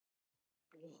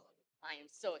I am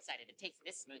so excited to taste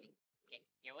this smoothie. Okay,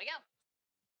 here we go.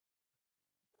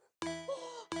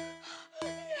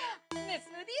 Yeah, this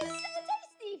smoothie is so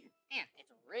tasty. And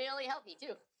it's really healthy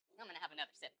too. I'm gonna have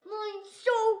another sip. Mine's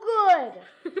so good.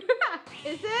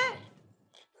 Is it?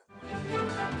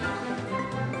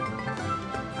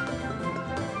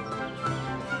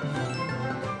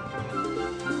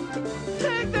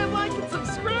 Tag that like and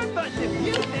subscribe button if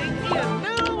you think you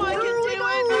know I can do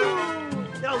it.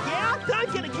 Oh yeah? I'm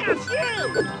gonna catch you.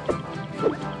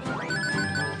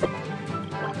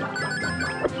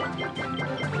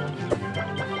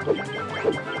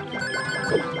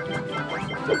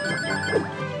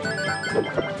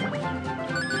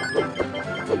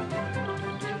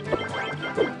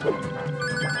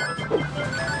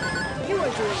 You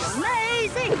are doing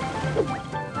amazing.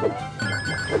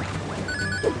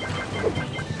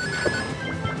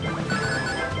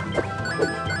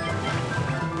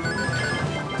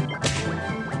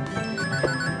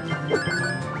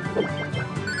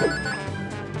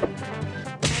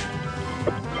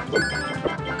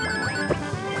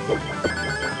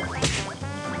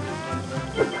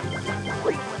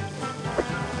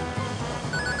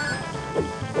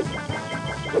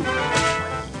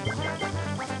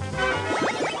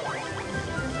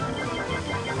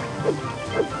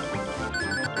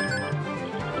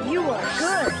 You are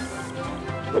good.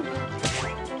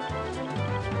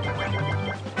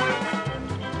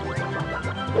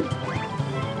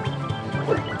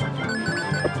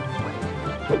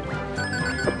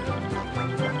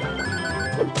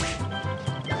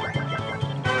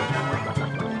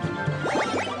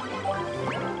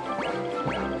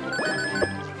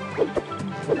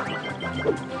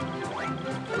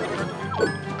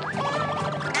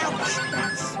 Ouch,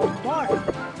 that's so hard.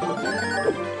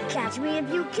 Catch me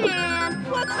if you can.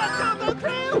 What's up, Combo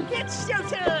Crew? It's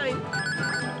showtime.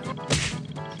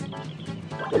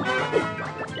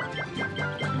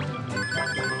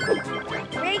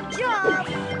 Great job.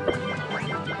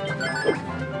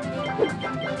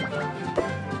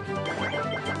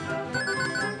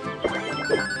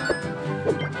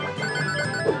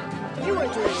 You are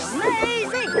doing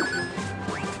amazing.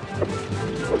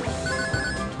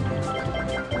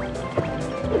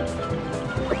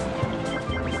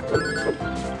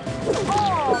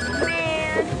 Oh,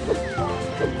 man.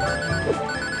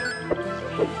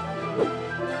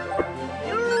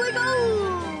 Here we go.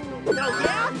 Oh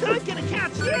yeah? I'm gonna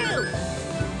catch you.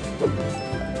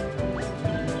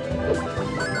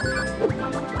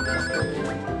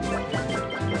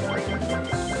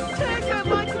 Tag that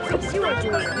like and subscribe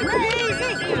button if you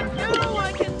think you know I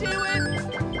can do it.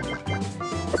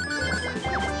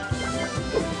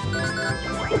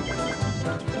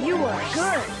 You are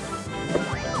good.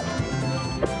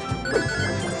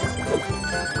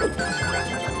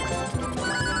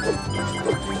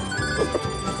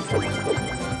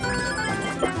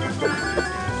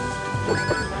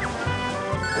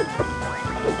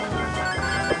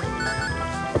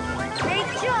 Great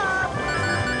job.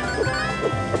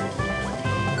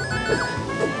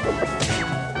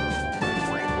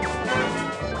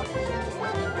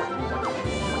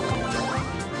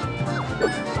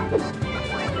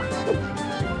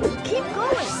 Keep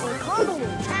going or Combo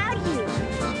will tag you.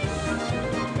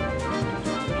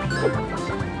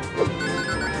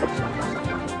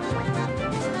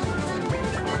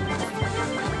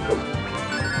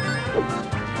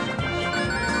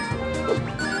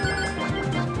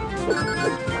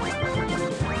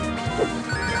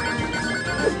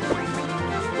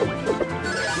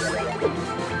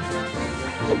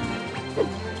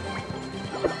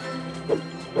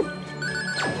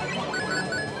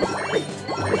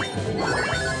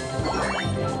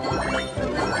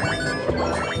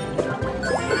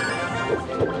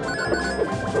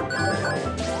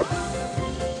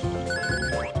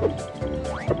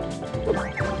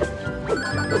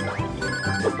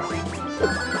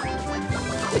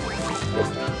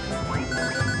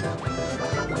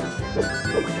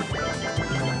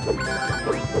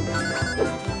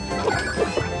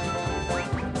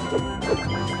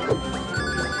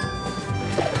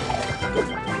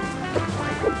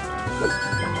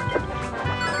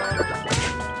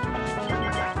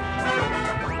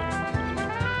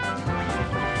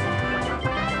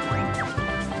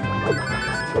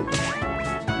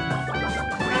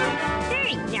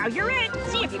 Hey, now you're in.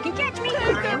 See if you can catch me.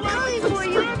 I am coming for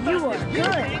you. You are You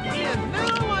good. think you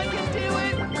know I can do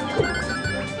it.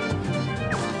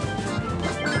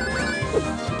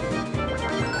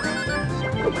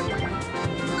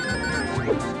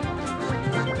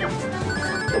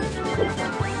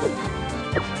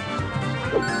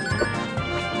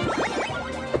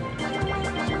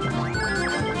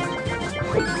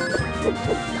 You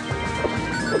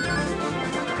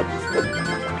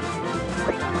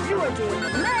are doing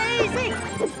amazing!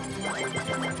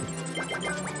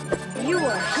 You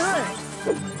are good!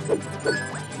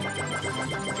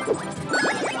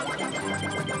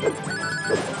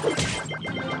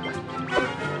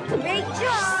 Great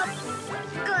job!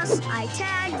 Gus, I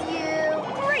tagged you!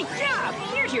 Great job!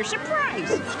 Here's your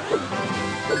surprise!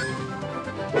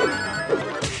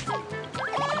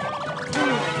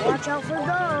 Watch out for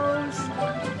those!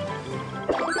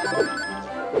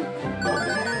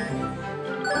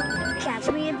 Catch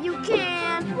me if you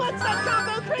can! What's up,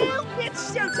 Combo Crew?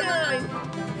 It's showtime!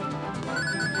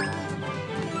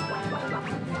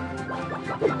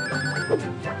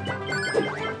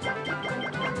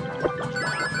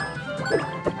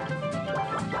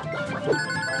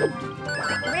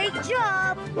 Great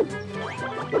job!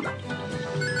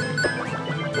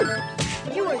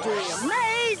 You are doing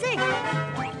amazing!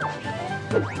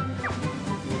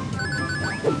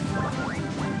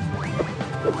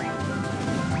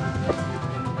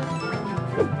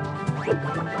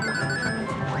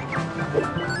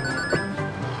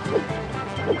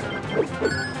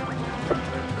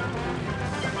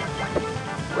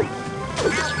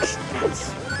 Ouch! That's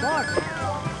smart!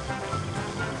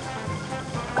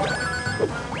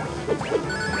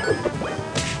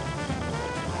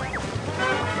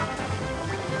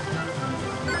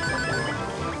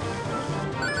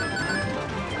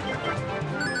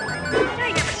 I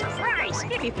have a surprise,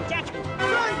 if you can catch me.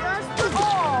 Run, Gus!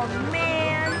 Oh,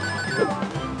 man!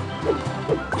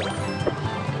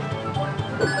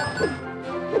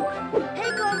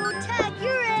 Hey, Combo, tag,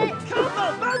 you're it! Combo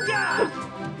Panda!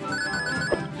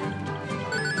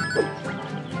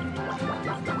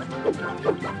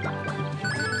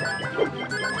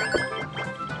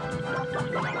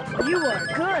 You are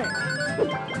good!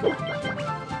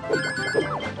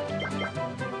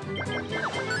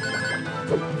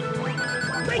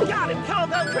 We got him,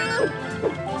 Combo Crew!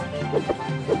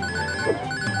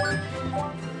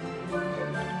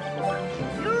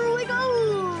 Here we go!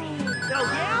 Oh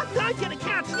yeah? I'm gonna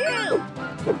catch you!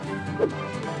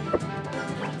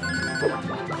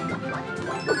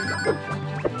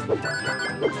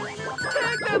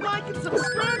 Tag that like and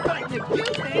subscribe button if you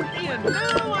think you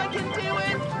know I can do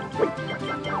it!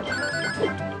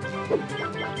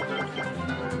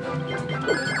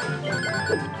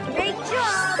 Great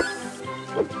job!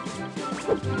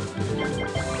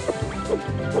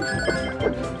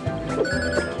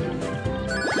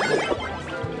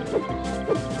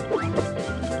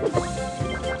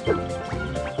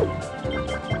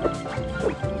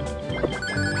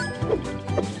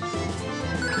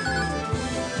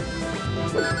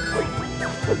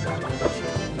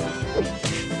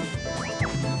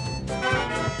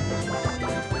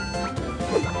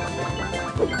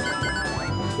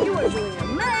 You are doing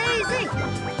amazing!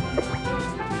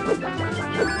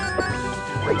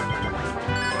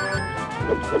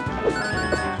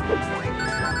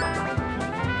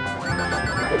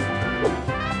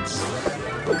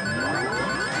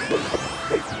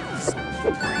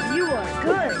 You are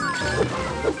good!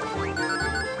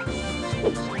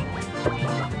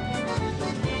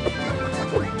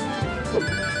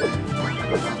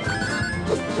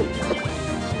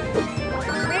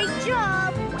 Great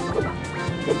job!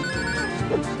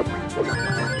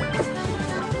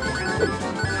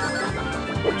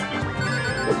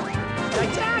 I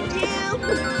tagged you!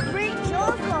 Great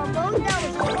job, Combo! That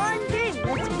was a fun game!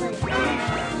 Let's play again!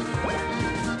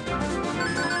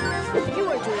 You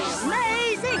are doing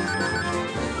amazing!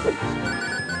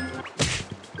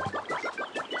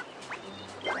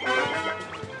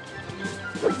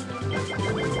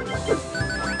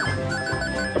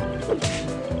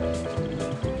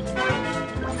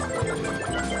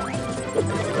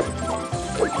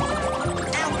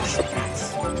 Ouch! That's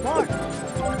smart!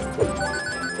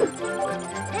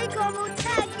 Hey, Combo,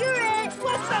 tag, you're it!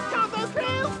 What's up, Combo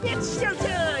Crew? It's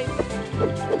showtime!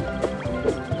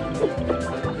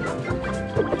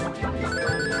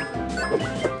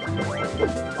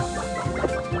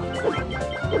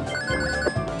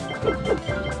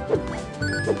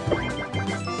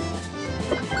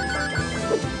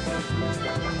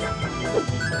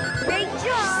 Great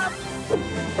job!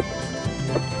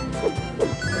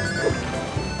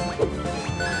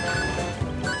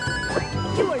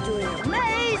 You are doing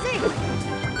amazing!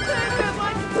 Tag that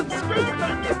like and subscribe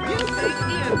button if you think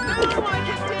you know I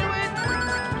can do it!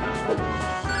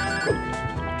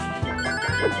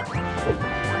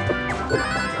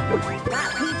 That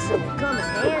pizza will come in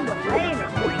handy later.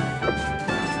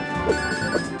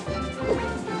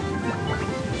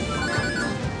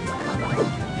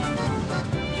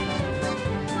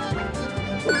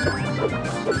 You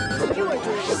are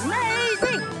doing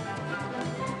amazing!